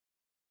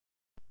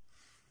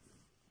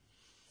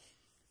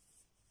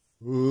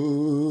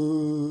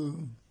Oh,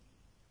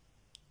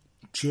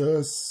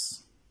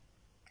 trust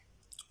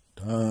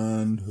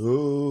and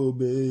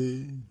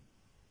obey.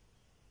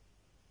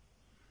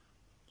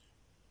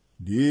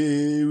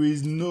 There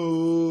is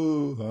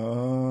no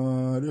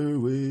other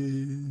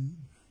way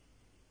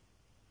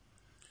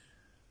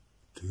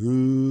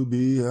to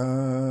be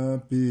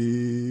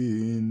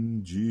happy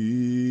in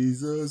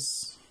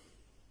Jesus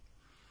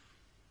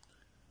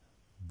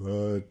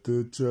but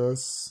to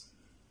trust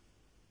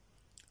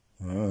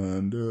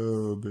and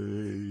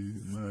obey,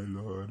 my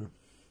Lord.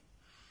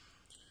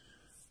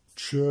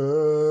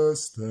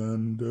 Trust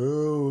and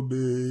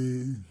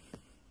obey.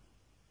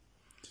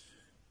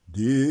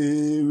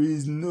 There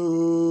is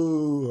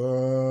no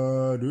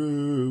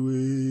other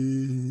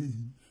way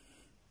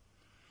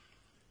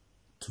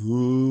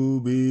to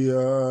be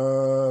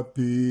happy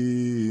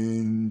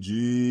in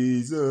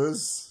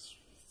Jesus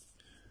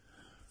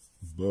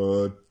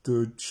but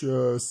to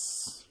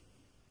trust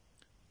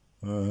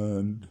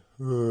and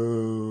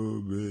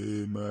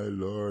obey, my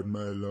Lord,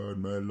 my Lord,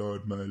 my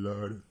Lord, my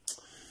Lord,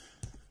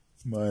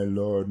 my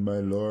Lord, my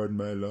Lord,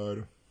 my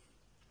Lord.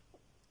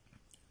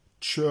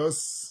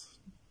 Trust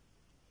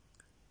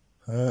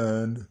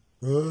and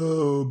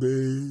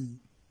obey.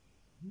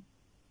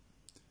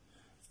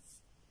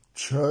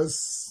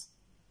 Trust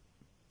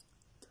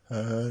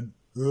and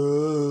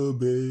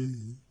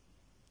obey.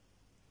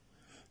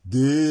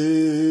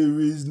 There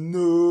is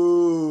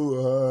no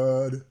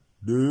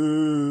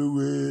other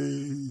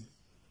way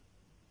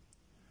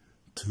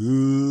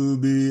to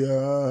be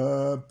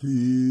happy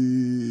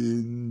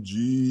in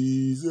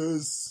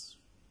Jesus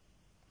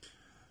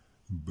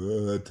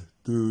but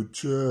to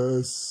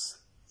trust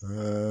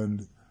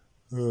and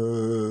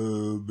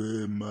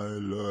obey, my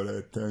Lord.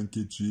 I thank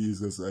you,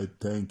 Jesus. I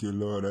thank you,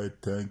 Lord. I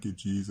thank you,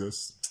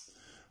 Jesus.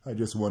 I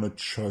just want to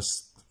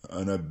trust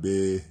and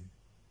obey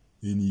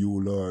in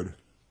you, Lord.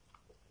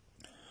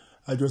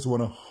 I just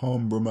want to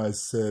humble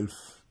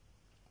myself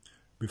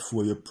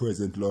before your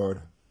presence,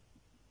 Lord.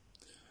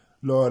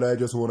 Lord, I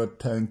just want to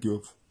thank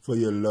you for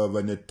your love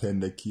and your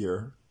tender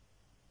care.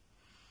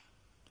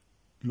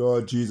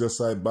 Lord Jesus,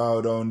 I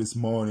bow down this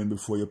morning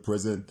before your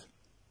presence.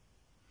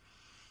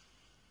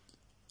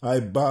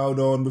 I bow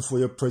down before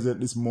your presence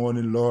this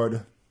morning,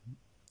 Lord,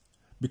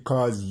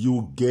 because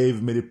you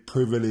gave me the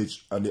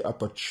privilege and the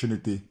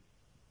opportunity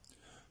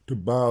to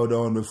bow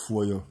down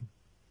before you.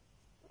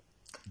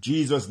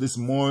 Jesus, this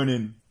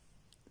morning,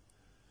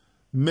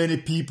 many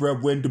people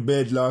have went to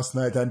bed last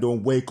night and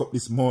don't wake up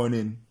this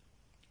morning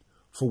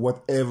for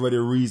whatever the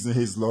reason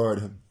is,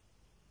 Lord.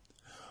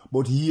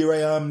 But here I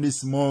am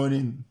this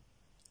morning.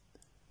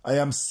 I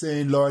am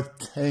saying, Lord,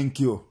 thank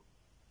you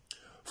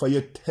for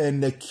your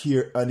tender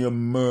care and your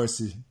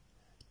mercy.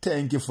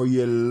 Thank you for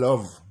your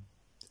love.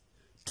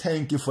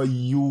 Thank you for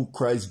you,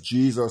 Christ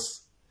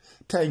Jesus.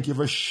 Thank you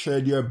for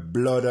shed your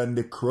blood on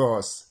the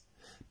cross.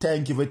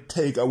 Thank you for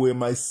take away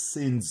my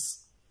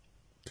sins.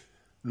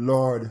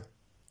 Lord,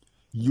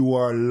 you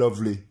are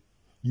lovely.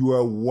 You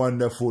are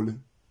wonderful.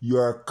 You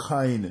are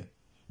kind.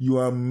 You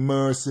are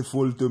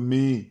merciful to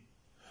me.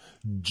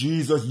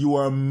 Jesus, you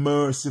are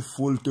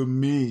merciful to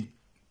me.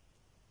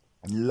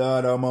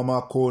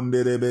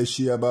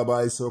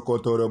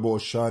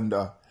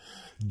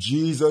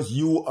 Jesus,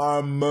 you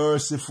are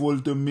merciful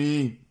to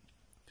me.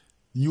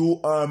 You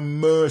are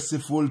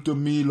merciful to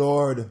me,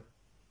 Lord.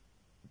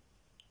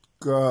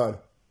 God,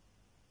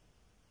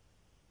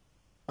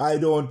 I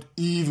don't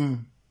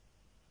even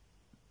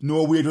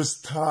know where to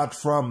start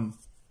from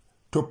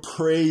to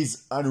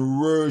praise and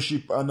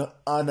worship and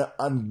honor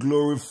and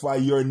glorify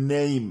your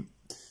name,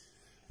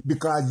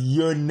 because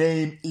your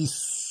name is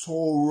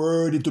so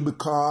worthy to be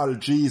called,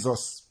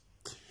 Jesus.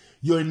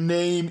 Your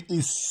name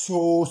is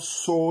so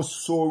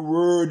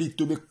worthy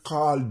to be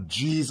called,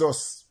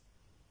 Jesus.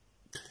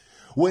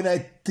 When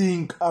I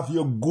think of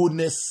your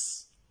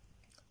goodness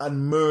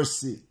and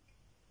mercy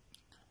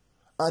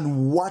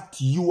and what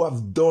you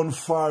have done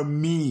for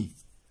me,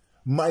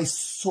 my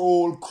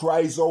soul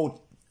cries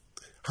out,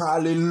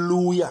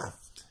 hallelujah,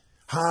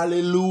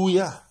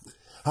 hallelujah,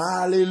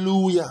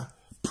 hallelujah.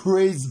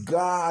 Praise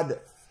God.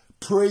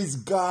 Praise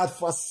God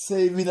for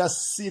saving a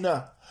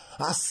sinner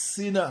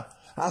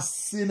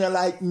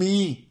like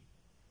me.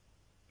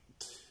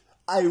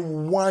 I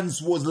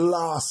once was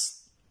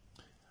lost.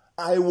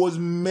 I was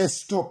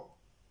messed up.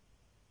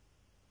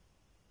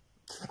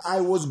 I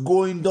was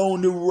going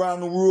down the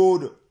wrong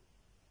road.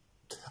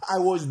 I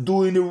was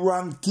doing the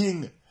wrong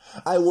thing.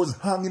 I was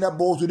hanging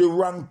about with the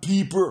wrong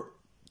people.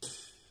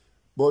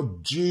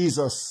 But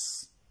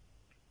Jesus,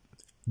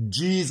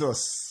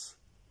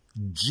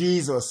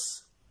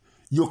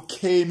 you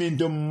came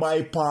into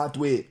my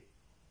pathway.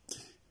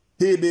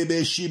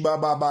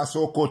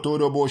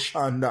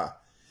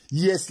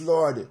 Yes,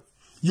 Lord,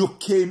 you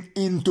came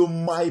into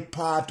my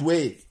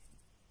pathway.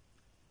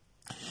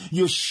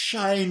 You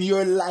shine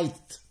your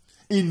light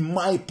in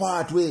my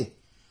pathway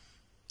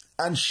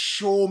and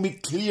show me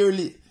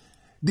clearly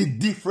the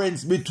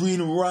difference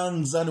between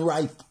wrongs and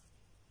right.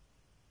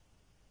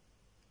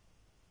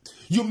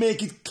 You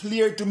make it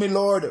clear to me,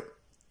 Lord,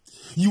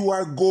 You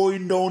are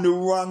going down the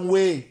wrong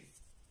way.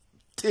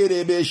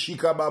 Terebe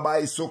shika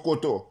babai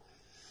sokoto.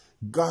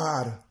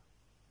 God,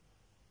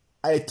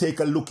 I take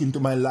a look into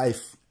my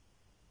life.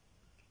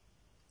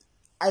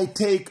 I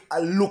take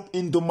a look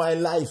into my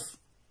life.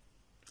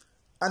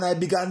 And I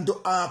began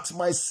to ask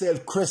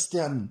myself,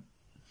 Christian,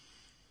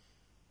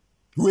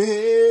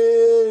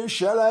 where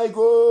shall I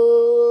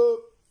go?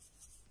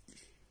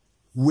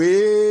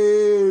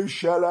 Where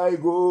shall I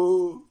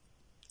go?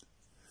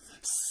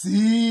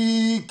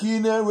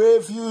 Seeking a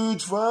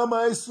refuge for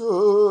my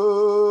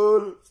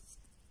soul.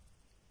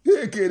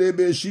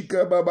 Ekerebe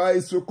shika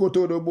babai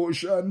sokoto robo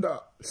shanda.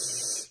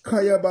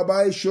 Kaya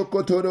babai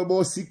shokoto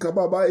robo sika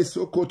babai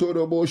sokoto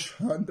robo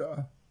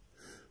shanda.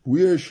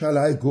 Where shall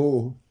I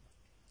go?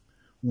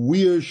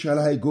 Where shall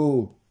I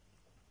go?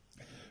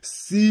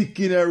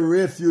 Seeking a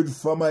refuge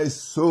for my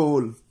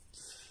soul.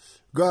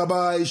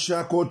 Gabai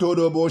shakoto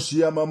robo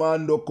shia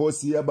mamando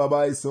kosia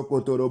babai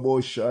sokoto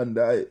robo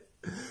shandai.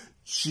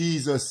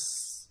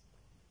 Jesus,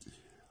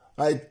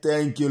 I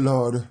thank you,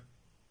 Lord.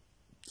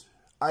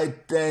 I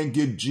thank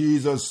you,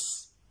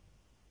 Jesus,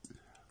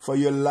 for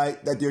your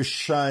light that you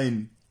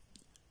shine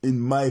in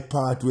my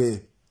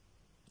pathway.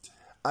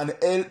 And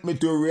help me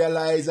to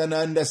realize and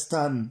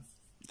understand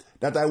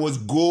that I was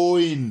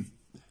going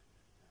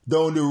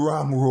down the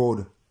wrong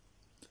road.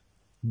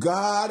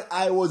 God,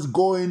 I was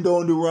going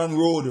down the wrong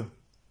road.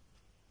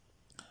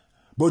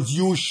 But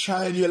you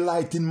shine your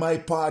light in my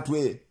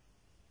pathway.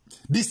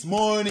 This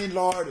morning,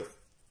 Lord,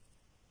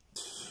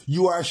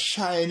 you are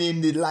shining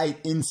the light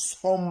in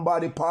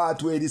somebody's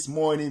pathway this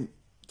morning.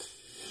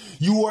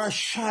 You are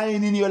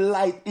shining your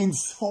light in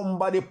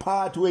somebody's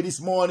pathway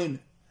this morning.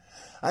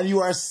 And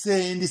you are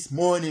saying this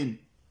morning,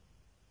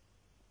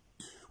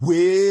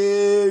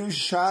 where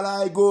shall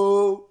I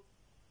go?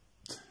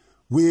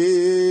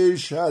 Where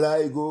shall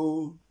I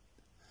go?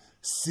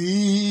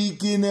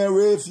 Seeking a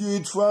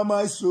refuge for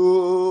my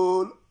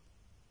soul.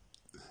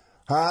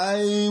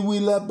 I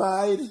will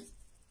abide.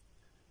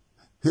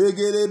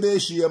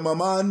 Hegerebeshi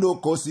mamando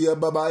kosia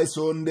babai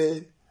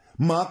sonde.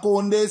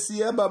 Makonde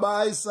siya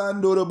babai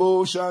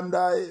sandorobo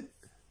shandai.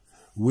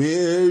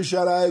 Where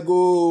shall I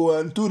go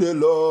unto the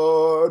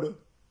Lord?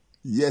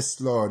 Yes,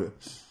 Lord.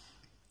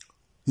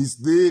 His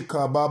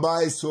deka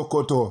babai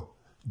sokoto.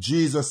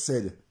 Jesus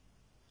said,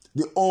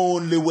 the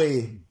only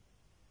way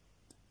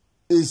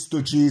is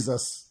to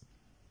Jesus.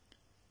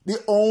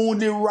 The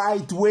only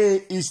right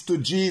way is to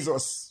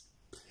Jesus.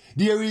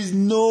 There is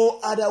no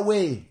other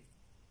way.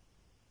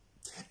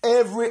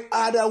 Every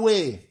other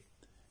way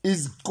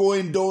is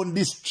going down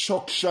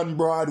destruction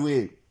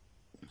Broadway.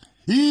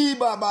 Jesus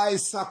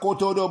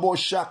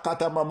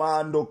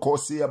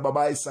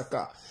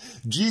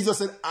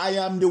said, I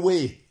am the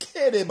way.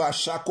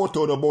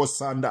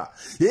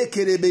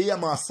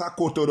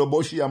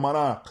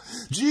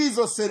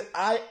 Jesus said,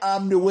 I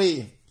am the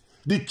way,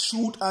 the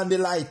truth and the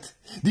light.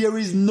 There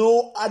is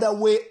no other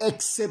way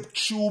except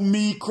through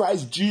me,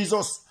 Christ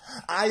Jesus.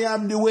 I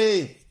am the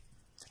way.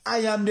 I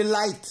am the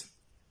light.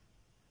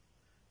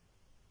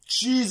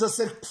 Jesus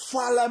said,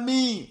 follow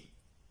me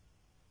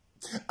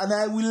and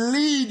I will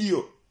lead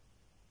you.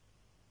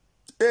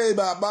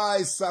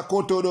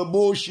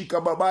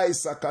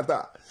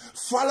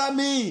 Follow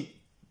me.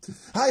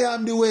 I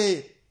am the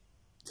way.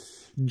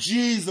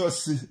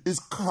 Jesus is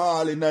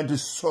calling unto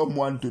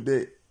someone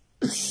today.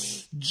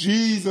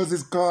 Jesus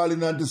is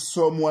calling unto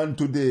someone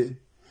today.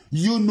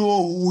 You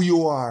know who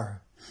you are.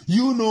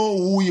 You know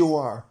who you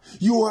are.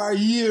 You are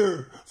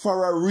here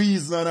for a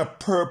reason, a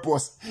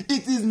purpose.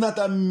 It is not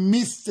a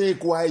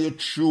mistake why you're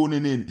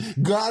tuning in.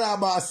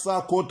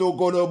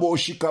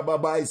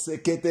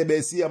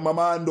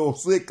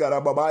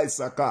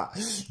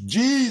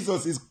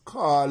 Jesus is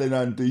calling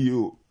unto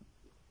you.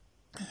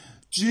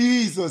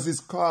 Jesus is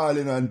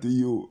calling unto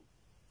you.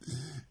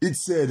 It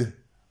said,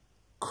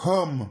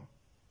 come,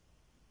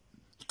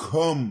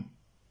 come,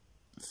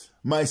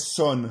 my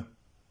son,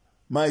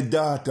 my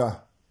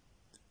daughter,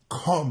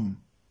 come.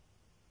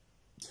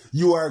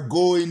 You are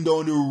going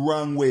down the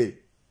wrong way.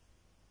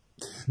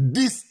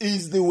 This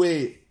is the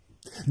way.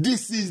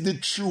 This is the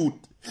truth.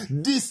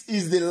 This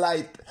is the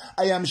light.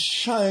 I am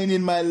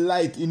shining my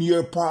light in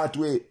your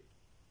pathway.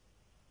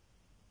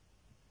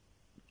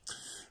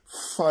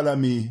 Follow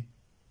me.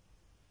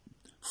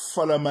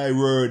 Follow my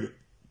word.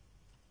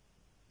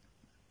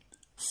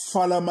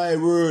 Follow my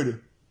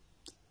word.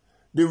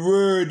 The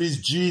word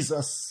is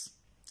Jesus.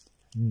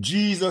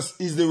 Jesus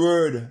is the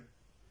word.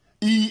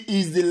 He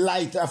is the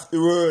light of the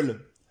world.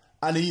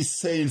 And he's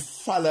saying,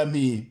 follow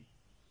me.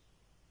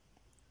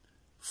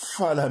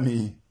 Follow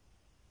me.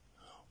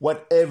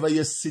 Whatever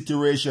your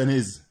situation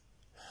is,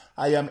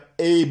 I am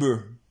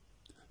able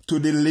to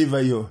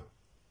deliver you.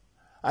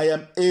 I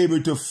am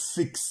able to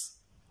fix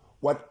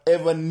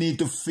whatever need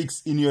to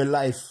fix in your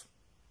life.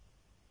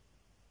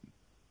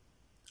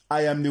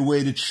 I am the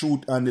way, the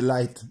truth, and the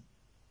light.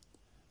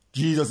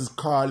 Jesus is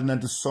calling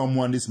unto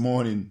someone this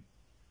morning.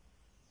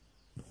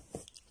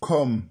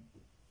 Come.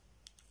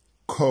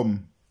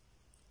 Come.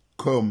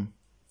 Come.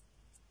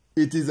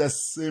 It is a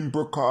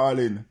simple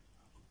calling.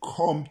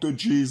 Come to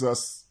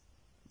Jesus.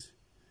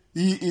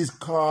 He is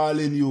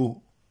calling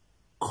you.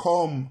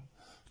 Come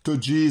to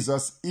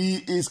Jesus. He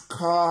is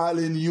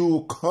calling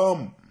you.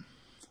 Come.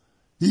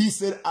 He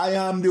said, I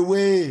am the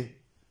way,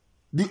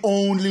 the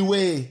only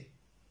way.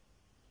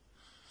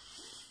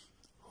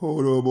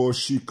 Horobo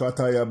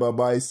shikataya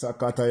babai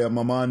sakataya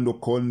mamando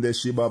konde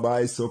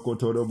shibabai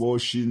sokotorobo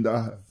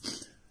shinda.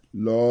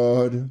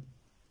 Lord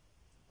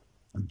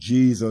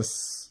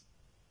Jesus,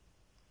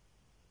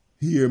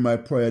 hear my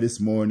prayer this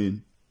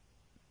morning.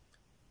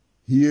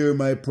 Hear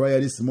my prayer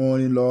this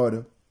morning,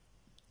 Lord.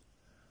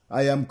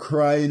 I am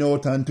crying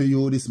out unto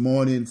you this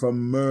morning for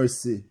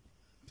mercy.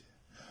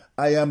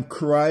 I am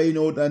crying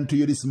out unto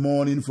you this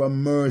morning for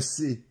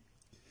mercy.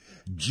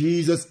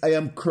 Jesus, I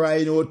am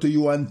crying out to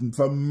you and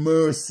for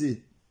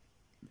mercy.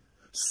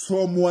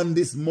 Someone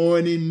this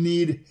morning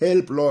need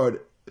help,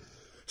 Lord.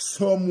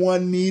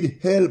 Someone need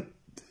help.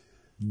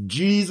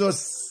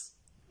 Jesus,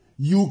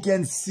 you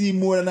can see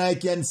more than I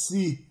can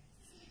see.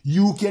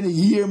 You can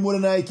hear more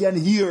than I can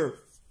hear.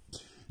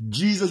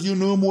 Jesus, you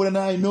know more than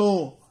I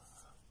know.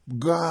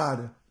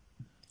 God,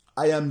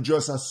 I am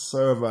just a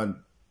servant.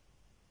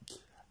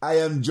 I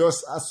am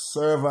just a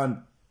servant.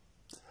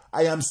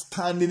 I am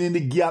standing in the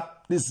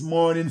gap this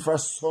morning for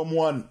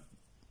someone.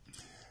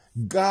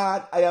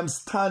 God, I am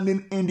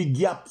standing in the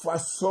gap for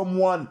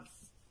someone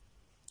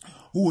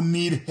who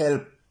need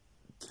help.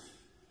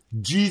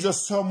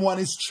 Jesus, someone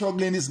is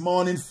struggling this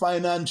morning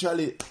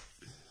financially.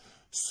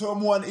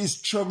 Someone is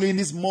struggling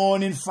this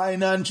morning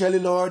financially,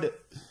 Lord.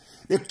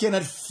 They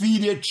cannot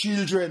feed their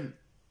children.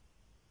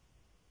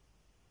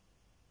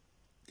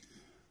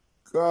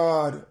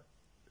 God,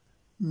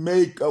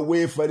 make a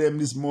way for them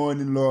this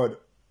morning, Lord.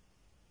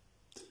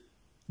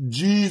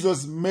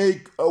 Jesus,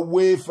 make a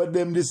way for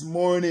them this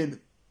morning.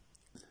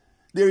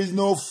 There is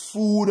no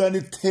food on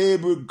the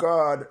table,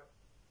 God.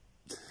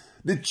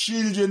 The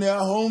children are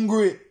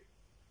hungry.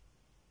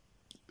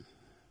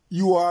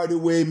 You are the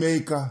way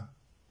maker.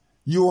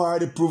 You are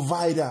the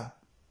provider.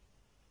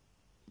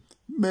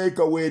 Make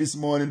a way this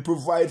morning.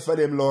 Provide for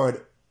them,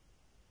 Lord.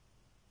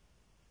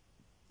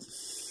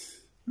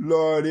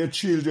 Lord, your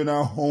children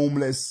are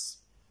homeless.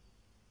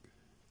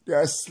 They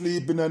are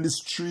sleeping on the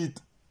street.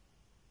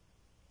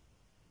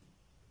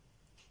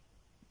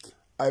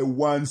 I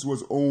once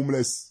was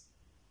homeless,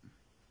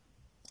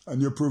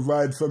 and you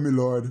provide for me,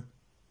 Lord.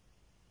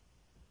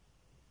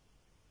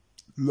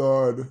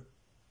 Lord,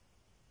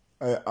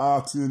 I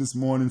ask you this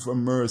morning for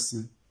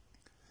mercy.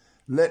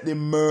 Let the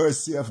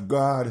mercy of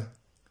God,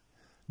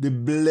 the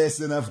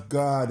blessing of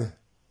God,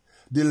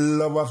 the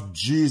love of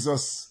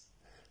Jesus,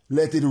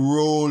 let it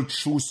roll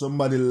through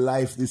somebody's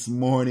life this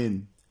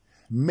morning.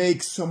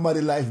 Make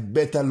somebody's life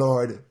better,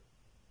 Lord.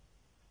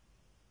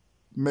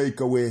 Make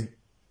a way.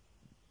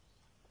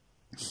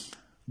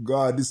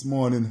 God, this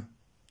morning,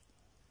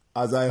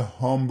 as I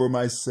humble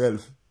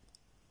myself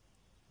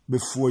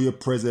before your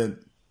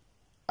presence,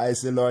 I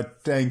say,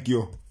 Lord, thank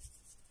you.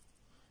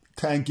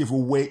 Thank you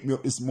for waking me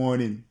up this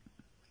morning.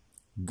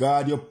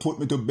 God, you put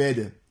me to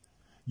bed.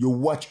 You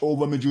watch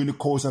over me during the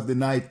course of the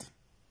night.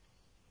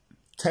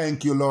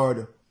 Thank you,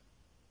 Lord.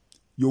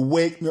 You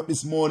wake me up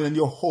this morning and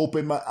you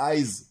open my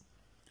eyes.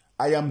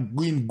 I am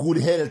in good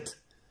health.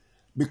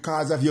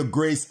 Because of your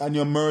grace and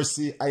your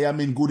mercy, I am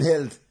in good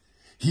health.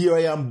 Here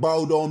I am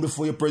bowed down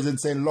before your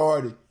presence saying,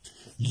 Lord,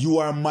 you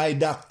are my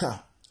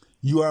doctor.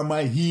 You are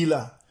my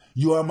healer.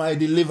 You are my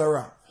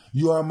deliverer.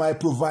 You are my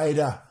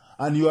provider.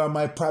 And you are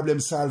my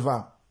problem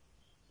solver.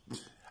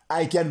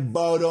 I can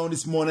bow down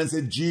this morning and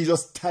say,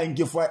 Jesus, thank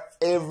you for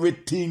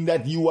everything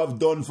that you have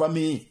done for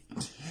me.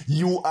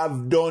 You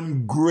have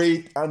done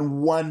great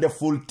and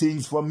wonderful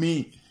things for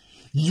me.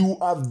 You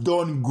have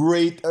done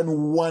great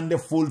and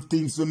wonderful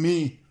things for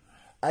me.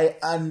 I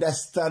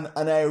understand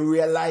and I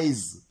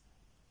realize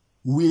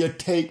where you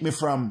take me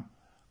from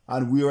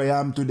and where I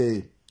am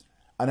today.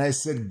 And I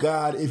said,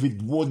 God, if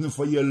it wasn't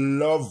for your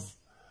love,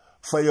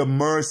 for your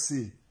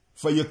mercy,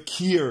 for your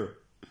care,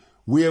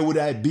 where would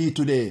I be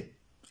today?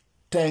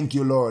 Thank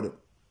you, Lord.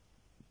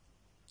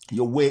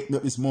 You wake me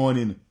up this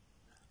morning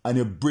and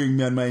you bring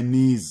me on my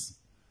knees.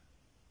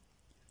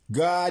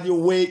 God, you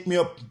wake me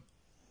up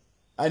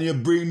and you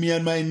bring me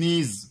on my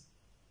knees.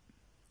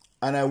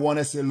 And I want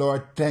to say,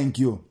 Lord, thank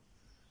you.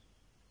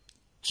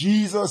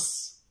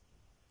 Jesus,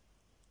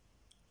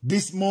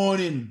 this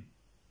morning,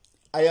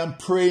 I am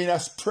praying a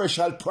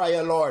special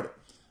prayer, Lord,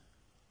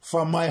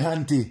 for my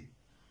auntie.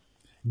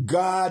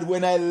 God,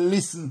 when I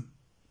listen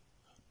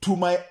to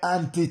my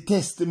auntie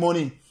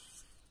testimony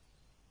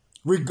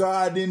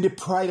regarding the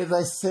prayer that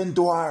I sent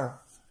to her,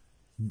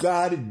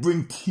 God, it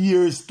brings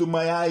tears to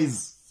my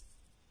eyes.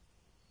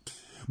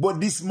 But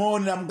this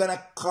morning, I'm going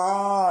to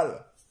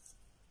call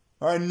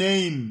her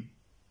name,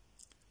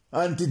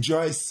 Auntie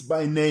Joyce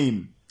by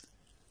name.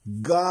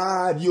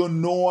 God, you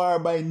know her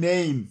by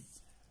name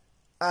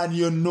and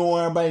you know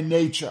her by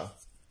nature.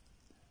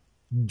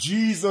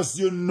 Jesus,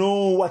 you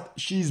know what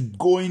she's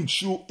going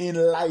through in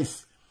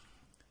life.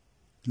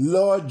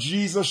 Lord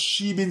Jesus,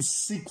 she's been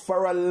sick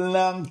for a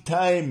long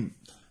time.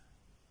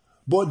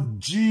 But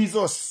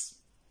Jesus,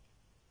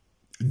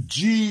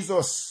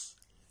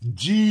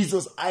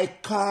 Jesus, I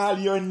call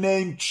your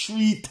name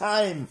 3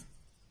 times.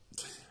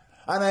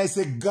 And I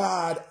say,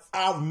 God,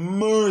 have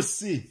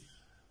mercy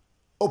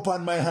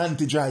upon my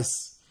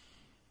antichriist.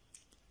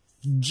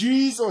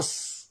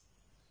 Jesus,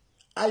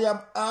 I am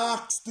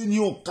asking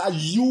you, because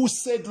you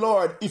said,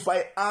 Lord, if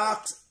I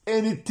ask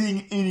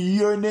anything in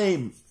your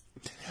name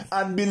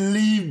and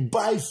believe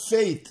by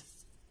faith,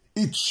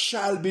 it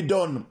shall be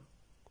done.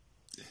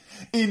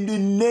 In the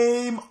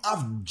name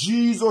of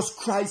Jesus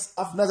Christ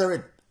of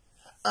Nazareth,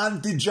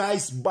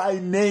 antichriist by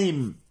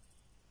name,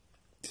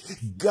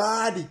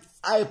 God,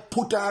 I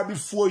put her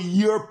before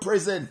your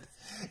presence.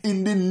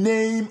 In the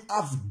name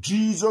of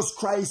Jesus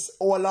Christ,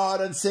 our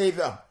Lord and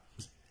Savior,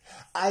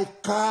 I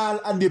call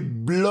on the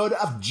blood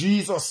of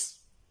Jesus.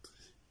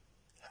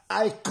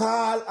 I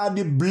call on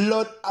the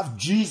blood of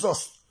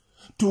Jesus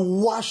to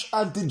wash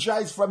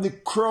antichriist from the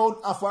crown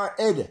of our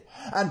head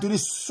and to the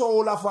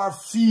sole of our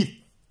feet.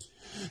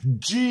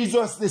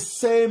 Jesus, the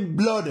same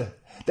blood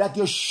that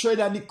you shed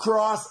on the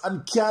cross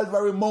on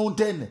Calvary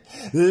Mountain,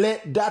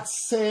 let that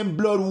same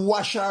blood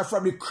wash her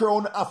from the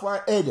crown of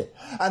our head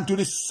and to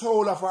the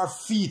sole of our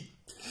feet.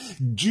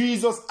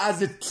 Jesus, as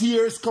the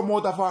tears come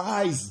out of our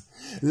eyes,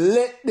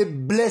 let the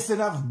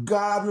blessing of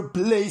God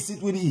replace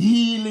it with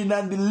healing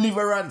and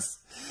deliverance.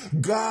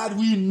 God,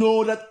 we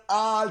know that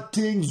all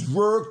things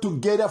work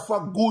together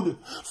for good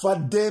for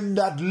them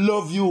that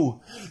love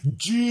you.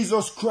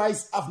 Jesus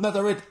Christ of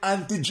Nazareth,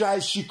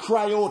 antichriist, she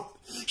cry out.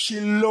 She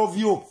love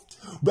you.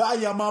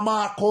 Baya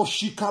mama ko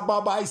shika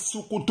babai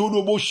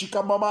sukuto bo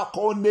shika mama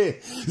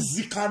konde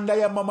zikanda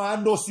ya mama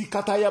ando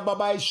sikata ya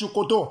babai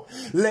shukoto.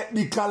 Let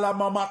me kala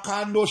mama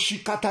kando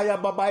shikata ya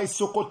babai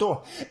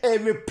sukoto.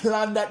 Every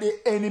plan that the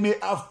enemy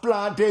have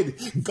planted,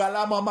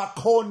 gala mama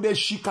konde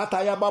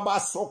shikata ya baba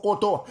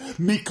sokoto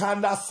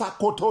mikanda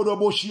sakoto do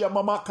boshi ya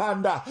mama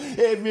kanda.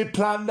 Every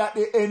plan that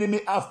the enemy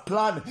have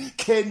planned,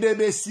 kende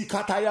be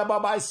sikata ya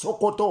babai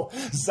sokoto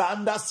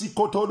zanda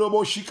sikoto do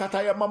boshi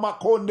kata ya mama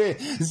konde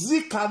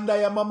zikanda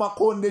ya mama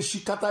konde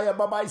shikata ya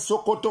babai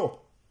sokoto.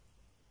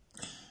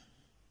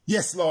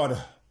 Yes, Lord.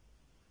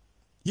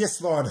 Yes,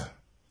 Lord.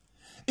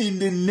 In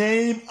the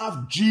name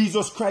of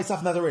Jesus Christ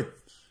of Nazareth,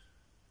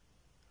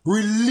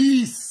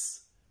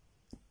 release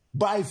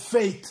by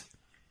faith.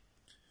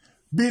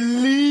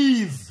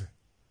 Believe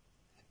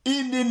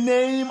in the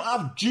name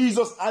of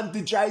Jesus,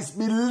 antichriist.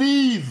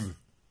 Believe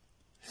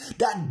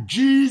that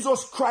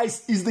Jesus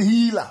Christ is the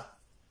healer.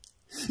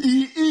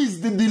 He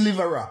is the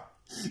deliverer.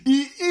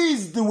 He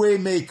is the way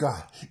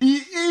maker. He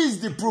is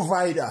the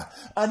provider.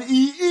 And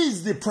he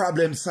is the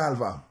problem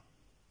solver.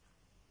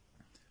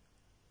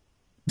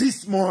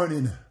 This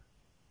morning,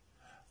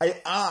 I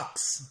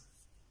ask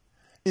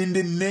in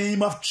the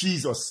name of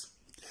Jesus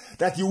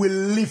that you will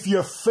lift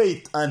your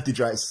faith,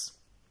 antichriist.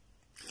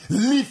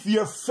 Lift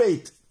your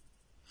faith.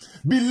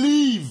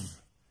 Believe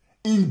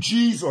in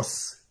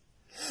Jesus.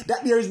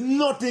 That there is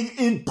nothing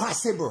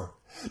impossible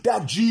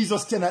that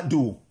Jesus cannot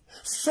do.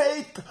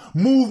 Faith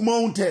move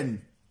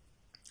mountain.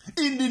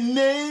 In the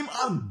name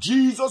of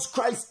Jesus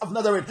Christ of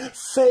Nazareth,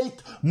 faith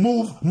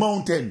move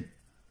mountain.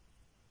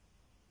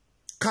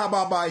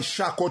 Kababai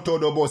shakoto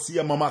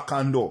dobosia mama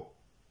kando.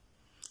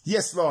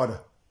 Yes, Lord.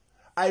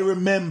 I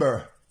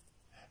remember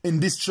in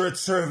this church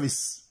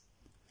service,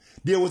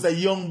 there was a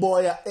young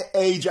boy at the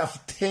age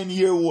of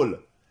 10-year-old.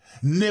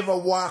 Never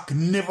walk,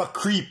 never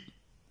creep.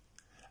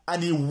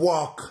 And he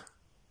walked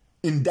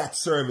in that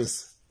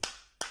service.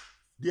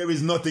 There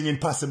is nothing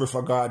impossible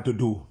for God to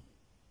do.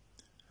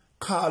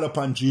 Call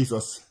upon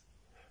Jesus.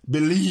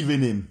 Believe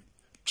in him.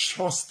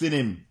 Trust in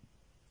him.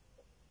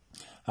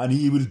 And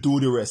he will do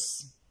the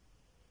rest.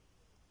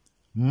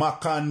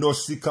 Makando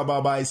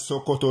sikababai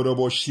sokoto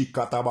robo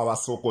shikata baba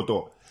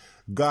sokoto.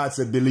 God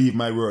said, believe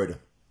my word.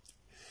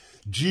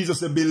 Jesus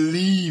said,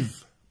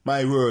 believe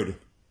my word.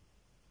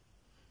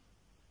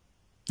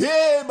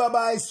 Hey,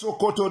 babai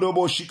sokoto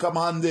robo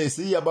shikamande.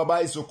 See ya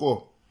babai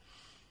soko.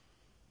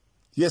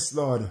 Yes,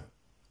 Lord.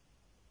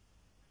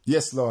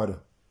 Yes, Lord.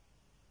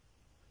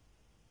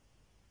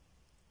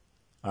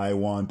 I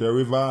want a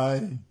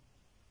revival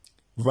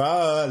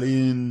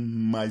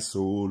in my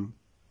soul.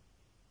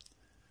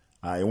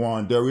 I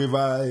want a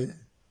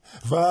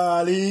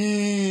revival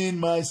in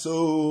my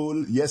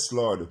soul. Yes,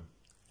 Lord.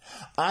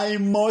 I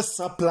must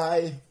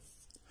apply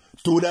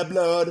to the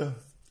blood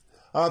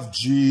of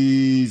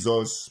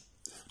Jesus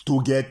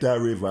to get a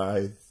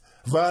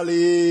revival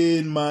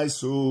in my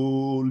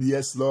soul.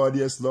 Yes, Lord.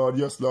 Yes, Lord.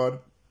 Yes, Lord.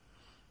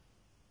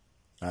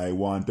 I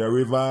want a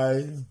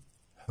revival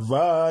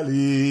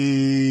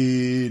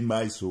in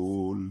my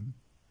soul.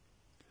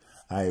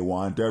 I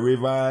want a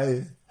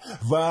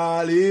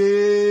revival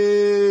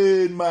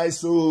in my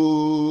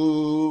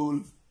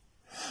soul.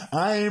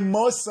 I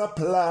must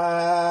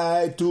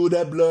apply to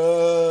the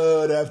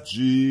blood of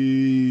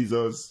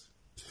Jesus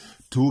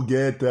to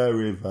get a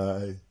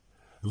revival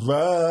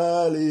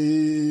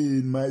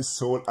in my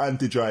soul.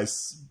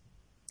 Antichriist,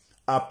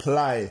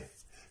 apply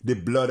the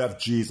blood of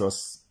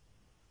Jesus.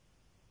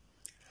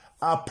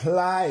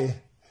 Apply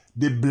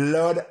the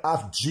blood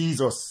of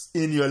Jesus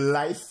in your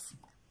life,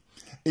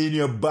 in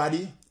your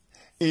body,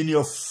 in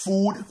your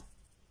food,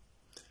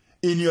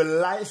 in your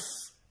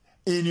life,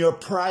 in your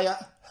prayer,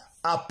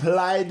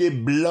 apply the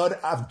blood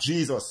of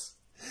Jesus.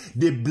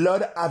 The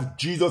blood of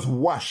Jesus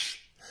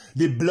wash.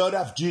 The blood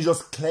of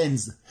Jesus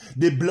cleanse.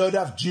 The blood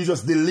of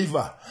Jesus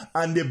deliver.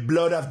 And the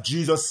blood of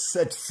Jesus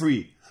set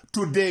free.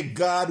 Today,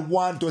 God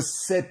wants to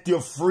set you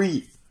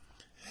free.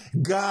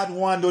 God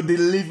wants to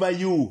deliver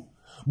you.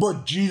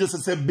 But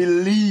Jesus said,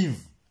 believe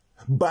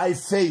by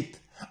faith.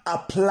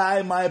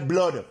 Apply my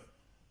blood.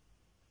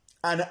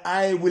 And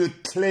I will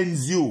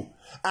cleanse you.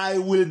 I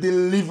will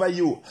deliver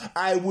you.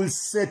 I will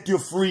set you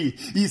free.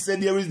 He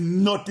said, there is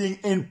nothing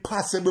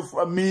impossible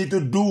for me to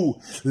do.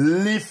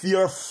 Lift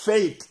your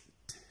faith.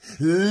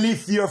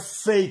 Lift your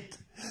faith.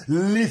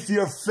 Lift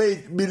your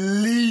faith.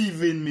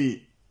 Believe in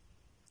me.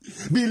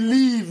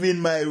 Believe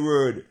in my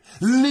word.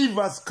 Live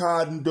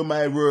according to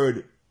my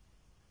word.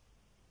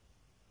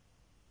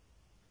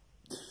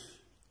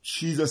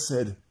 Jesus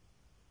said,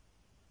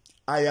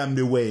 I am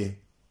the way.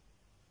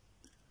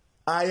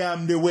 I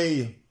am the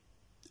way.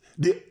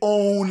 The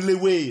only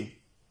way.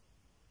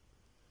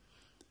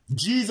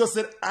 Jesus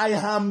said, I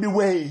am the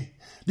way.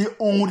 The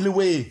only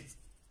way.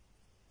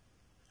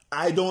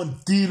 I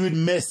don't deal with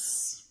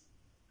mess.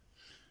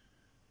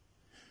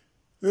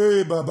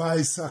 Hey,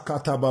 babai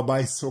sakata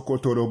babai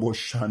sokotorobo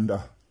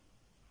shanda.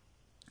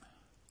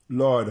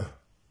 Lord,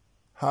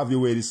 have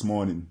your way this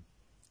morning.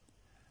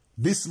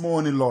 This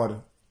morning, Lord,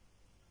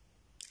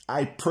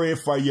 I pray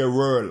for your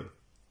world.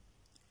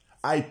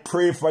 I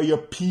pray for your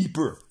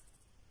people.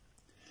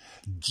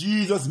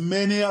 Jesus,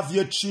 many of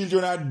your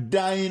children are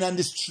dying on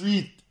the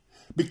street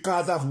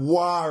because of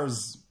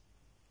wars.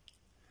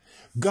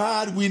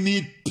 God, we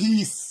need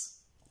peace.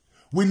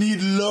 We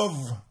need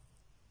love.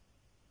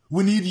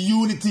 We need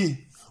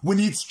unity. We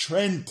need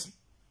strength.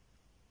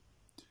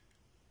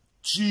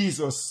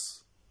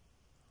 Jesus,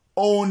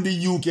 only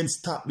you can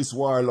stop this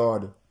war,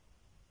 Lord.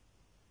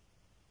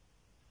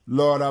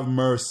 Lord, have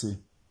mercy.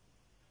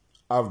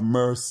 Have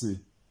mercy.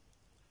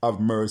 Have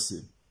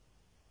mercy.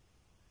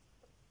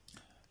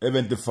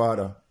 Heavenly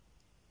Father,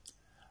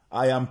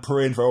 I am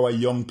praying for our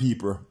young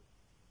people.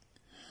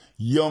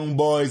 Young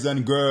boys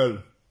and girls.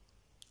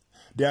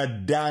 They are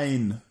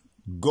dying.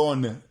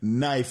 Gun,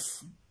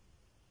 knife.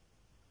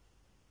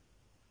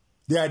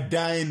 They are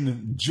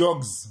dying.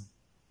 Drugs.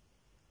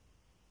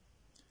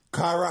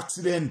 Car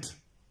accident.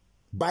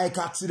 Bike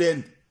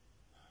accident.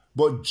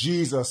 But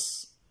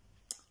Jesus,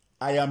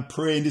 I am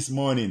praying this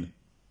morning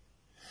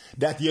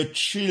that your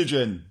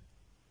children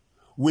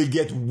will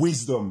get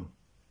wisdom,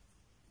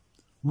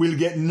 will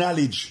get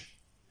knowledge,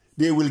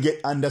 they will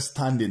get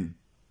understanding.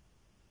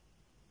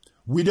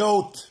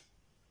 Without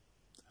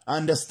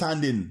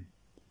understanding,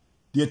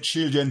 their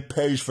children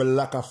perish for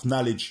lack of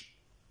knowledge.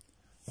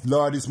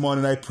 Lord, this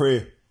morning I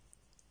pray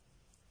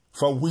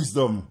for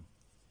wisdom,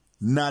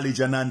 knowledge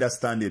and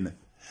understanding,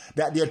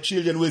 that their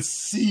children will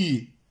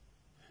see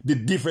the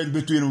difference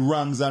between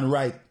wrongs and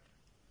right,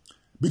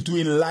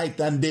 between light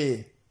and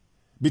day,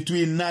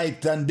 between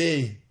night and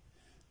day.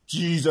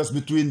 Jesus,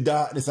 between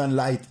darkness and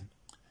light.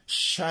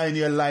 Shine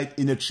your light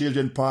in the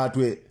children's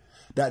pathway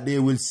that they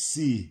will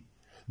see.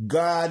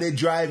 God, they're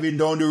driving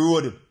down the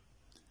road.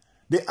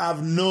 They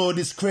have no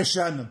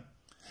discretion.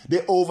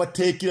 They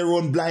overtake their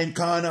own blind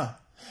corner.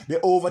 They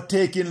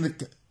overtaking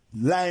the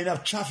line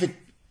of traffic.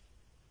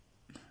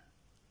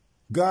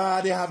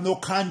 God, they have no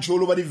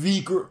control over the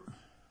vehicle.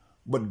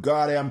 But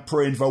God, I am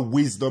praying for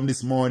wisdom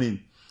this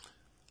morning.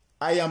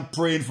 I am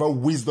praying for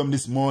wisdom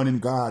this morning,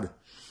 God.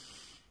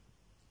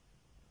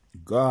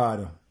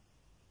 God,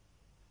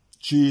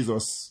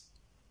 Jesus,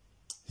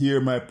 hear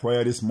my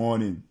prayer this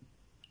morning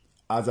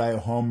as I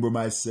humble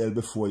myself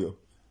before you.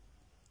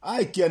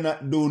 I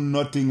cannot do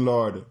nothing,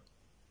 Lord,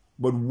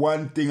 but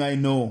one thing I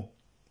know,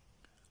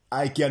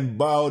 I can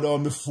bow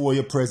down before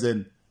your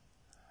presence,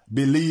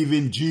 believe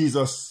in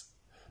Jesus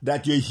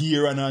that you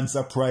hear and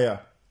answer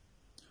prayer.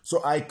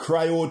 So I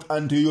cry out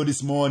unto you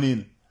this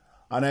morning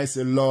and I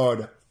say,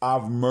 Lord,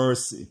 have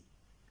mercy.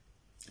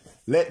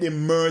 Let the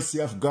mercy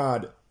of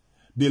God,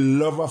 the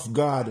love of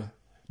God,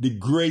 the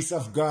grace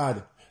of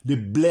God, the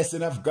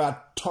blessing of God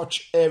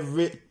touch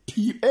every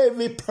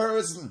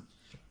person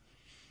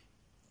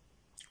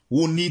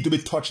who need to be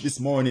touched this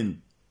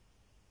morning.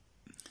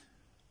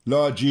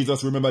 Lord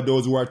Jesus, remember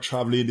those who are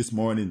traveling this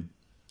morning.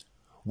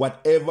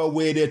 Whatever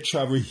way they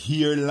travel,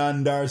 here,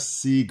 land or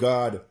sea,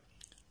 God,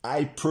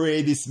 I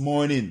pray this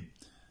morning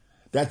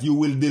that you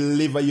will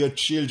deliver your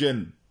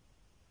children.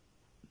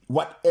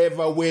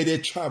 Whatever way they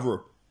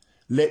travel,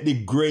 let the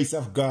grace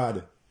of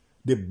God,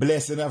 the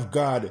blessing of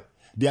God,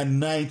 the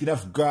anointing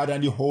of God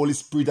and the Holy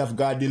Spirit of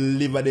God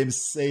deliver them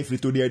safely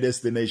to their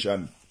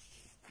destination.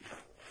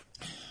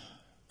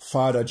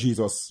 Father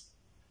Jesus,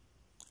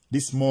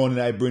 this morning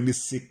I bring the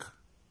sick.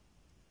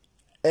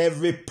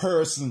 Every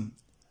person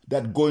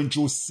that going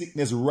through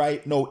sickness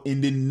right now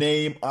in the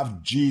name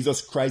of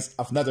Jesus Christ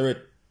of Nazareth,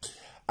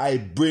 I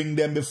bring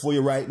them before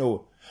you right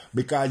now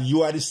because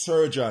you are the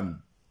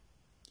surgeon.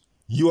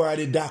 You are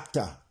the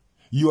doctor.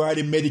 You are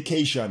the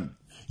medication.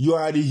 You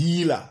are the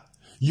healer.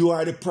 You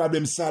are the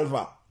problem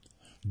solver.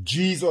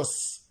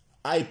 Jesus,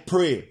 I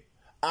pray,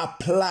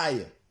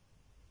 apply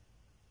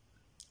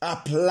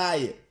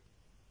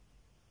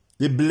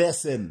the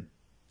blessing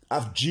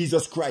of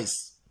Jesus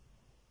Christ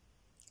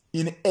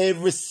in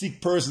every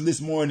sick person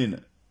this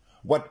morning,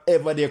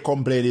 whatever their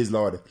complaint is,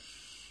 Lord.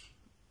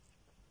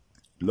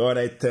 Lord,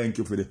 I thank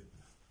you for it.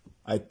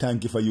 I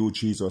thank you for you,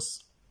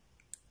 Jesus.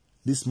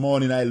 This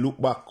morning I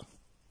look back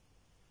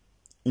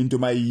into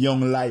my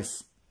young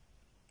life.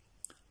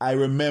 I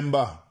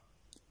remember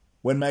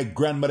when my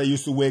grandmother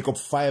used to wake up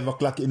 5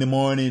 o'clock in the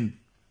morning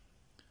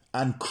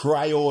and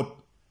cry out,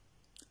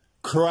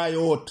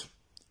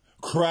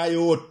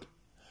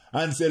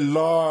 and say,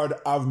 Lord,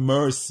 have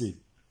mercy.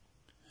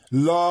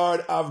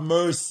 Lord, have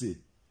mercy.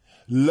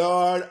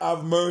 Lord,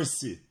 have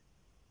mercy.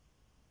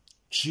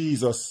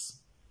 Jesus,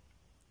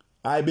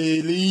 I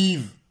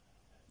believe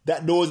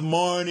that those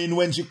mornings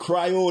when she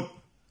cry out,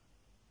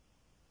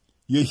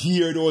 you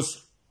hear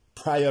those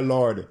prayer,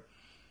 Lord.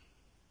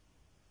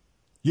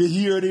 You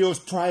hear those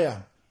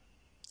prayer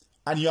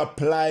and you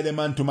apply them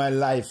unto my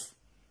life.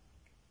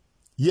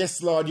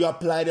 Yes, Lord, you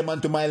apply them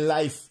unto my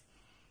life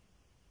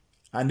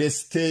and they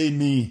stay in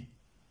me.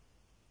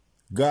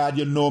 God,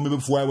 you know me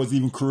before I was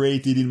even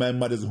created in my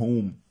mother's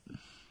womb.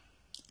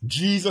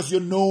 Jesus, you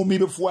know me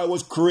before I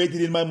was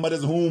created in my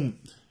mother's womb.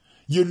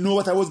 You know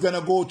what I was going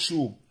to go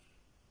through.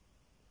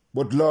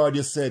 But Lord,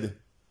 you said,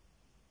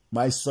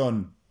 my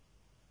son,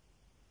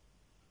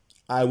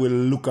 I will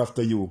look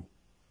after you.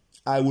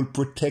 I will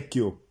protect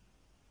you.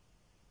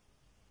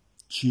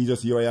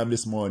 Jesus, here I am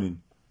this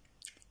morning.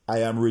 I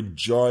am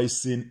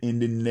rejoicing in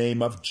the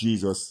name of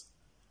Jesus.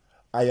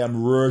 I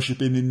am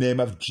worshiping in the name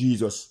of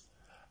Jesus.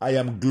 I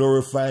am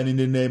glorifying in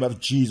the name of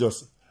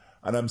Jesus.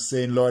 And I'm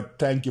saying, Lord,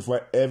 thank you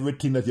for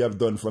everything that you have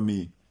done for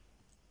me.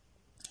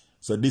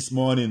 So this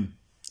morning,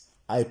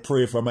 I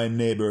pray for my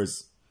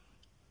neighbors,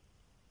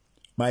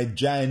 my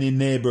joining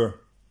neighbor,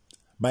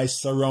 my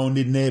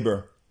surrounding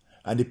neighbor,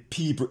 and the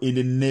people in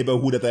the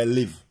neighborhood that I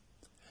live.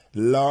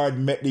 Lord,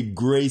 make the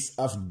grace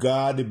of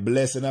God, the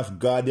blessing of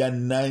God, the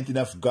anointing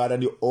of God,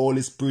 and the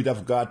Holy Spirit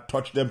of God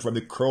touch them from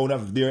the crown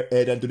of their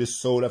head and to the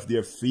sole of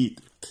their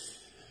feet.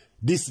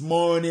 This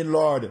morning,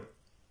 Lord,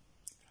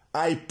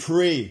 I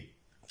pray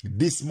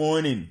this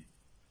morning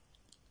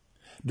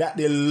that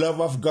the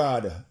love of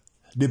God,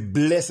 the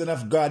blessing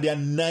of God, the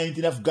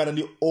anointing of God, and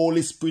the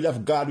Holy Spirit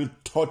of God will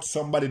touch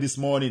somebody this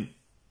morning.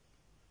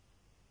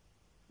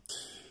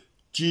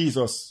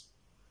 Jesus,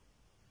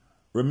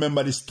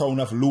 remember this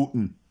town of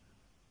Luton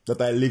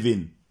that I live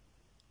in.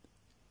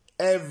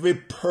 Every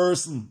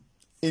person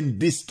in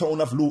this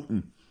town of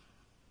Luton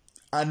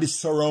and the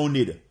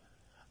surrounded,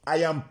 I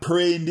am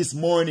praying this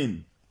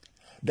morning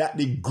that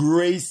the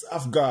grace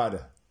of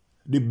God,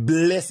 the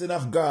blessing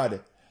of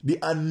God, the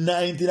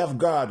anointing of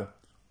God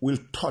will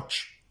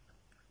touch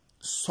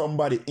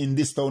somebody in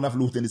this town of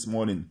Luton this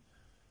morning.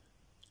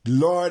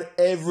 Lord,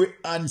 every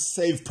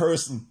unsaved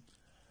person,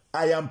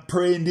 I am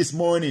praying this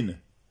morning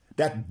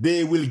that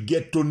they will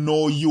get to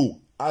know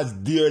you as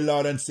dear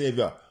Lord and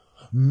Savior.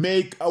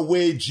 Make a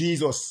way,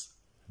 Jesus.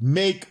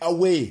 Make a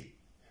way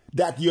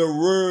that your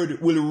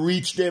word will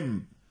reach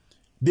them.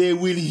 They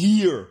will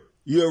hear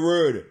your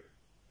word.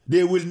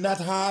 They will not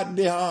harden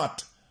their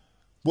heart,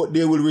 but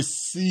they will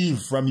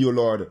receive from you,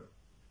 Lord.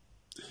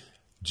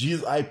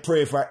 Jesus, I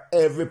pray for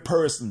every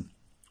person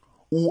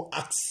who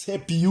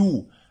accept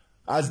you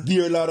as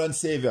dear Lord and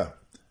Savior,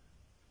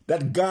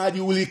 that God,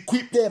 you will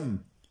equip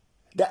them,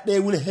 that they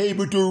will be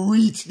able to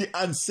reach the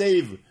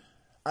unsaved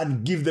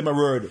and give them a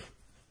word.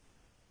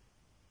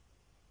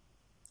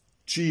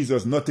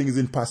 Jesus, nothing is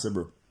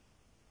impossible.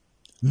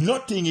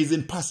 Nothing is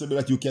impossible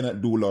that you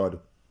cannot do, Lord.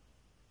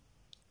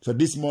 So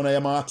this morning I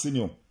am asking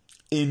you,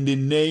 in the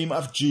name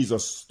of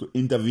Jesus, to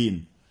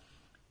intervene.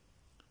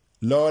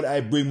 Lord,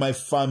 I bring my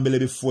family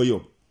before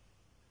you.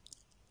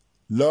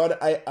 Lord,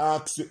 I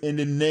ask you in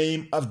the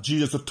name of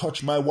Jesus to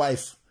touch my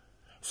wife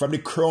from the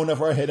crown of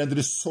her head and to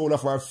the sole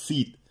of her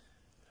feet.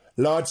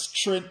 Lord,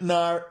 strengthen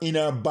her in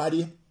her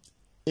body,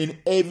 in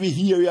every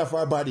area of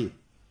her body.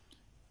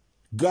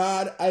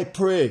 God, I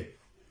pray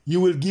you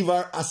will give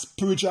her a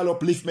spiritual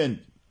upliftment.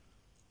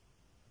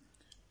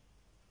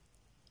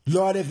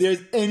 Lord, if there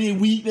is any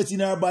weakness in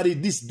her body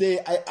this day,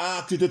 I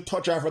ask you to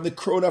touch her from the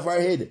crown of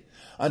her head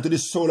and to the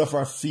sole of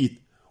her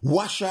feet.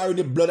 Wash her in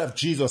the blood of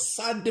Jesus.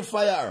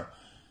 Sanctify her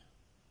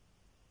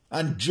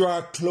and draw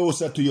her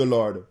closer to you,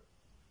 Lord.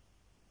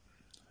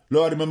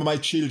 Lord, remember my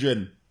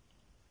children,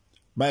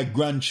 my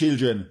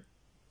grandchildren,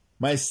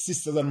 my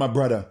sisters and my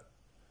brother,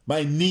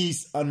 my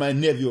niece and my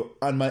nephew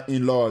and my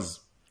in-laws.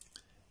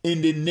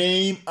 In the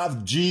name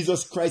of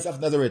Jesus Christ of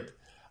Nazareth,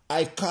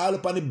 I call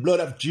upon the blood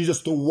of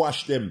Jesus to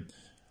wash them.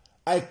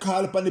 I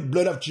call upon the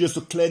blood of Jesus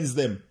to cleanse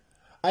them.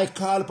 I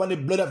call upon the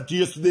blood of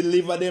Jesus to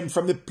deliver them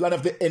from the plan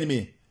of the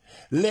enemy.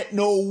 Let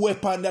no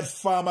weapon that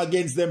form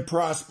against them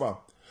prosper,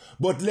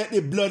 but let the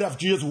blood of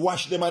Jesus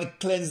wash them and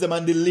cleanse them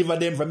and deliver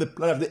them from the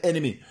plan of the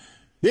enemy.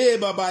 Hey,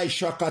 Baba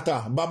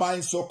Shakata, Baba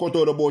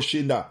Sokoto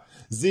Boshinda.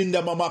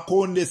 Zinda mama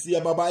konde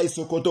siya babai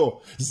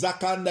sokoto.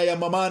 Zakanda ya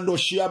mamando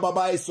shia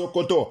babai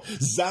sokoto.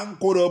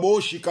 Zanko robo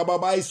shika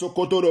babai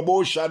sokoto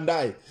robo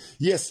shandai.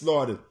 Yes,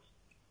 Lord.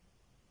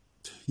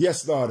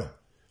 Yes, Lord.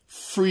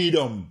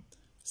 Freedom,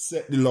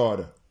 said the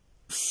Lord.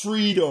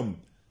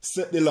 Freedom,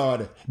 said the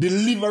Lord.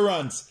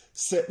 Deliverance,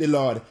 said the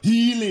Lord.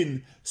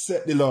 Healing,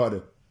 said the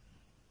Lord.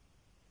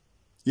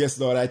 Yes,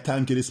 Lord, I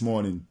thank you this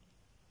morning.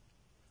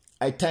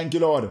 I thank you,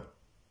 Lord,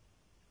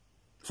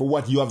 for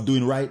what you are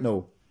doing right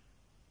now.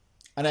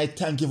 And I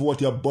thank you for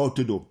what you're about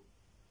to do.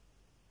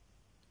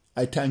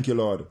 I thank you,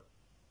 Lord.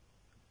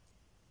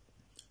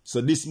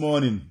 So this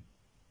morning,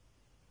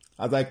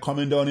 as I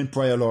come down in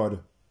prayer, Lord,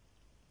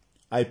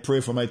 I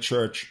pray for my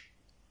church.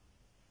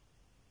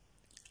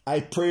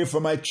 I pray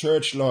for my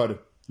church, Lord,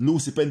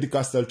 Lucy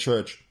Pentecostal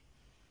Church.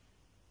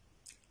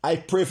 I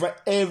pray for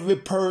every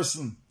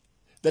person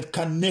that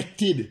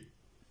connected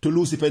to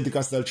Lucy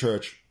Pentecostal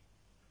Church.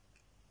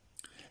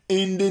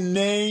 In the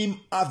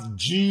name of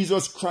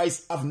Jesus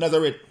Christ of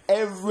Nazareth,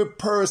 every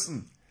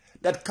person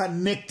that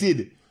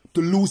connected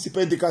to Lucy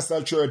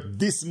Pentecostal Church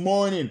this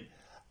morning,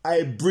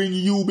 I bring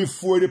you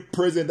before the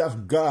presence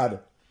of God.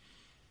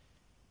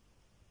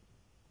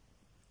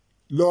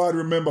 Lord,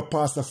 remember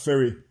Pastor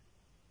Ferry.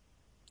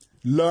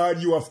 Lord,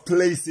 you have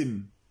placed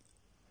him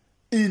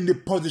in the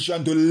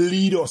position to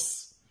lead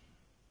us.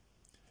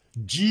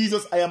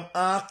 Jesus, I am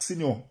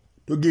asking you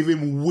to give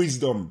him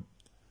wisdom,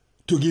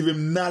 to give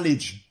him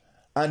knowledge,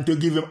 and to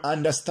give him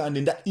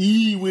understanding that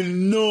he will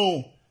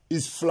know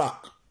his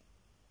flock.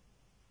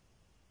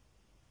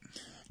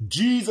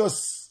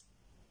 Jesus,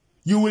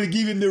 you will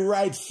give him the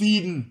right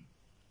feeding,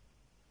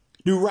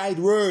 the right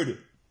word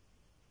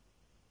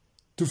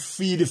to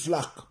feed the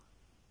flock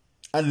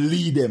and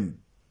lead them,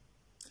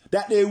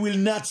 that they will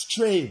not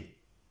stray.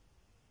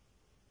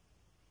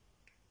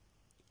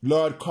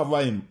 Lord,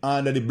 cover him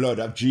under the blood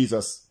of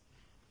Jesus.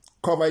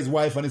 Cover his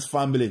wife and his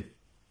family.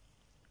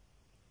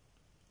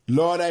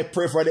 Lord, I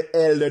pray for the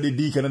elder, the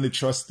deacon, and the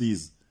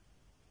trustees,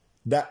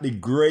 that the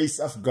grace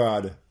of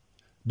God,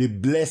 the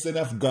blessing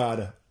of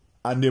God,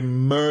 and the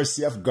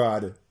mercy of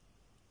God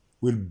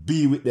will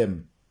be with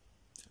them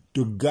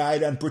to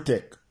guide and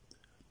protect,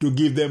 to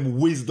give them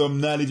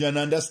wisdom, knowledge, and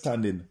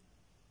understanding.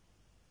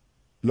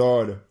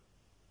 Lord,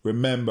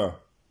 remember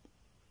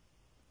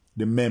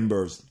the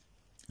members,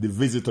 the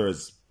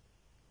visitors.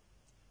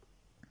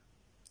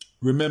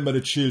 Remember the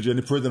children,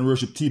 the praise and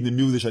worship team, the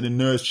musician, the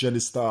nursery, and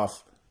the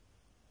staff.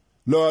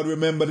 Lord,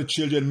 remember the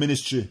children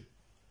ministry,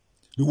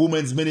 the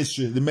women's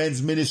ministry, the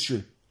men's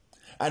ministry,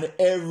 and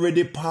every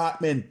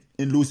department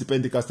in Lucy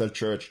Pentecostal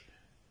Church.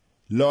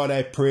 Lord,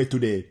 I pray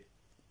today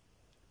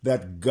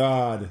that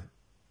God,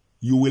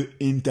 you will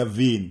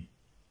intervene.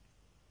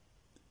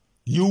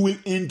 You will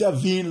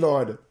intervene,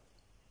 Lord.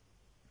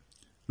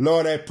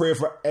 Lord, I pray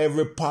for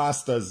every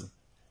pastors,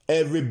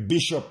 every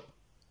bishop,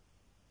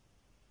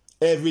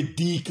 every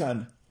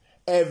deacon,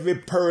 every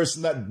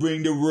person that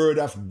bring the word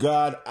of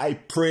God. I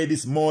pray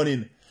this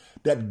morning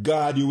that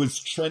God, you will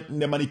strengthen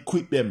them and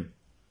equip them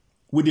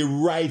with the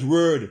right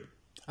word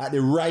at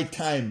the right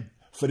time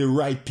for the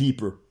right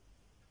people.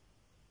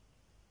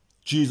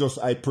 Jesus,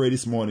 I pray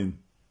this morning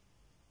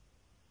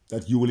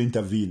that you will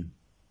intervene.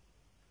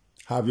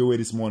 Have your way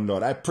this morning,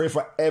 Lord. I pray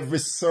for every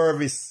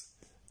service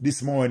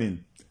this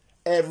morning,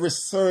 every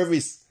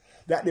service,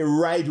 that the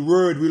right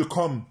word will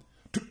come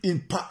to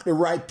impact the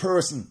right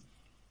person.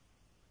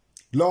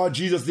 Lord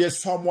Jesus, there's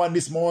someone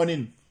this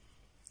morning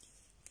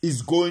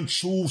is going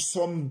through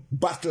some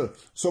battle,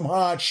 some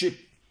hardship.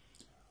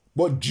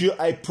 But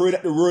I pray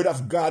that the word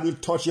of God will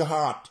touch your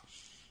heart.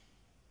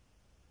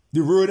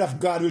 The word of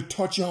God will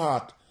touch your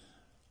heart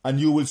and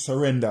you will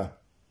surrender.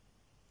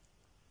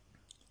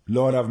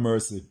 Lord, have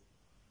mercy.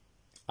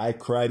 I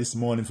cry this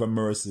morning for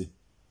mercy.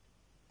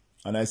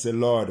 And I say,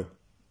 Lord,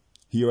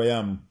 here I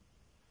am.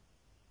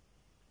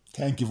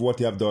 Thank you for what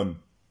you have done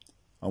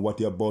and what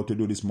you're about to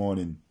do this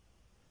morning.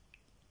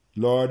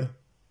 Lord,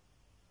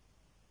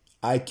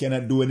 I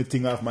cannot do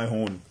anything of my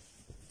own.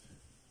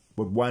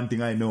 But one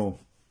thing I know,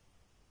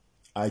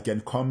 I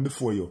can come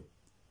before you,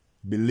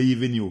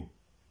 believe in you.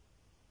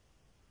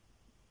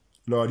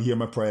 Lord, hear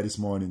my prayer this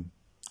morning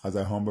as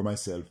I humble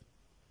myself.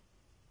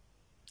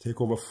 Take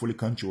over fully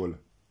control.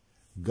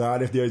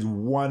 God, if there is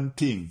one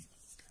thing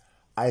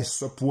I'm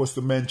supposed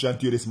to mention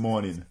to you this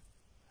morning,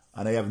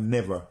 and I have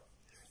never,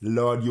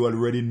 Lord, you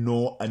already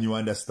know and you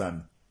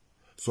understand.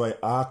 So I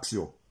ask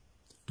you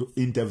to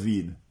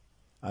intervene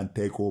and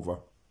take over.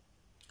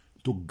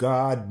 To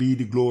God be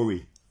the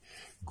glory.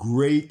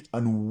 Great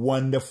and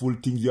wonderful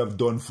things you have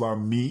done for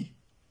me,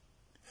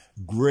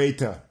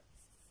 greater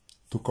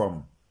to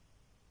come.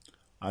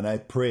 And I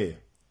pray,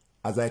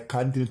 as I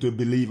continue to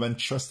believe and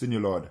trust in you,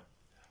 Lord,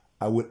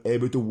 I will be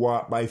able to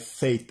walk by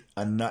faith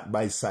and not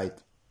by sight.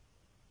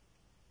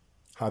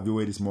 Have your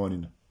way this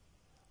morning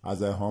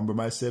as I humble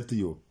myself to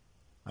you.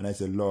 And I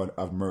say, Lord,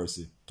 have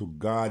mercy. To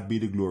God be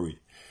the glory.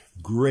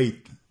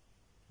 Great,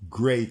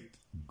 great,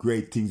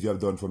 great things you have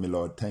done for me,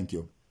 Lord. Thank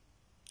you.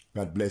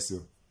 God bless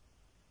you.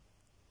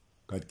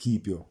 God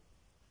keep you.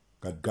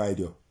 God guide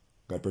you.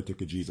 God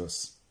protect you,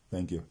 Jesus.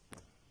 Thank you.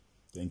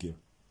 Thank you.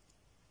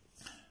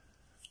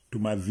 To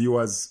my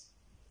viewers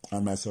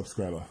and my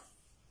subscriber,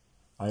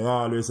 I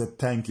always say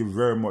thank you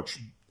very much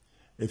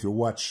if you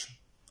watch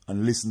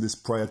and listen this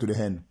prayer to the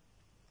end.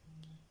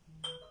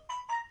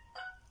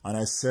 And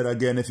I said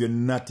again, if you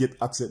not yet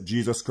accept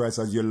Jesus Christ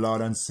as your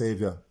Lord and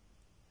Savior,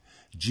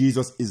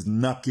 Jesus is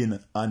knocking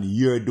on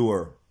your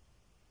door.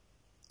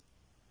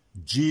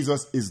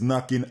 Jesus is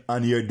knocking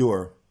on your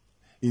door.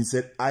 He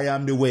said, I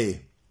am the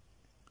way,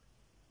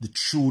 the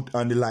truth,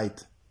 and the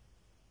light.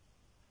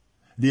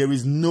 There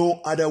is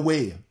no other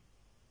way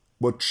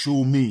but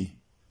through me,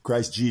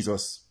 Christ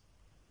Jesus.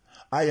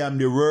 I am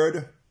the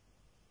Word.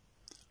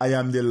 I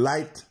am the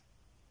light.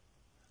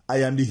 I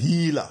am the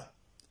healer.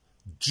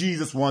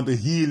 Jesus wants to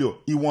heal you.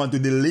 He wants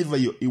to deliver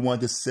you. He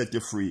wants to set you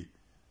free.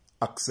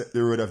 Accept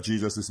the word of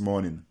Jesus this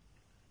morning.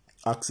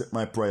 Accept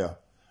my prayer.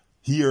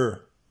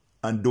 Hear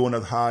and do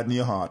not harden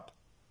your heart.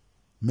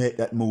 Make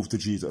that move to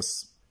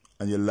Jesus,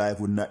 and your life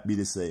will not be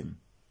the same.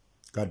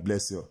 God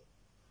bless you.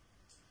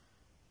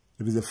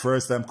 If it's the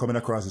first time coming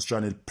across this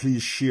channel,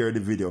 please share the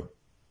video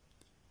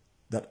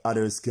that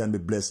others can be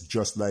blessed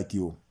just like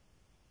you.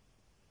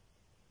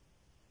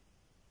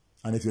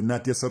 And if you're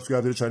not yet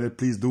subscribed to the channel,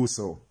 please do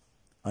so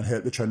and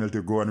help the channel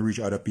to grow and reach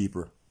other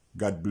people.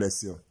 God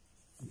bless you.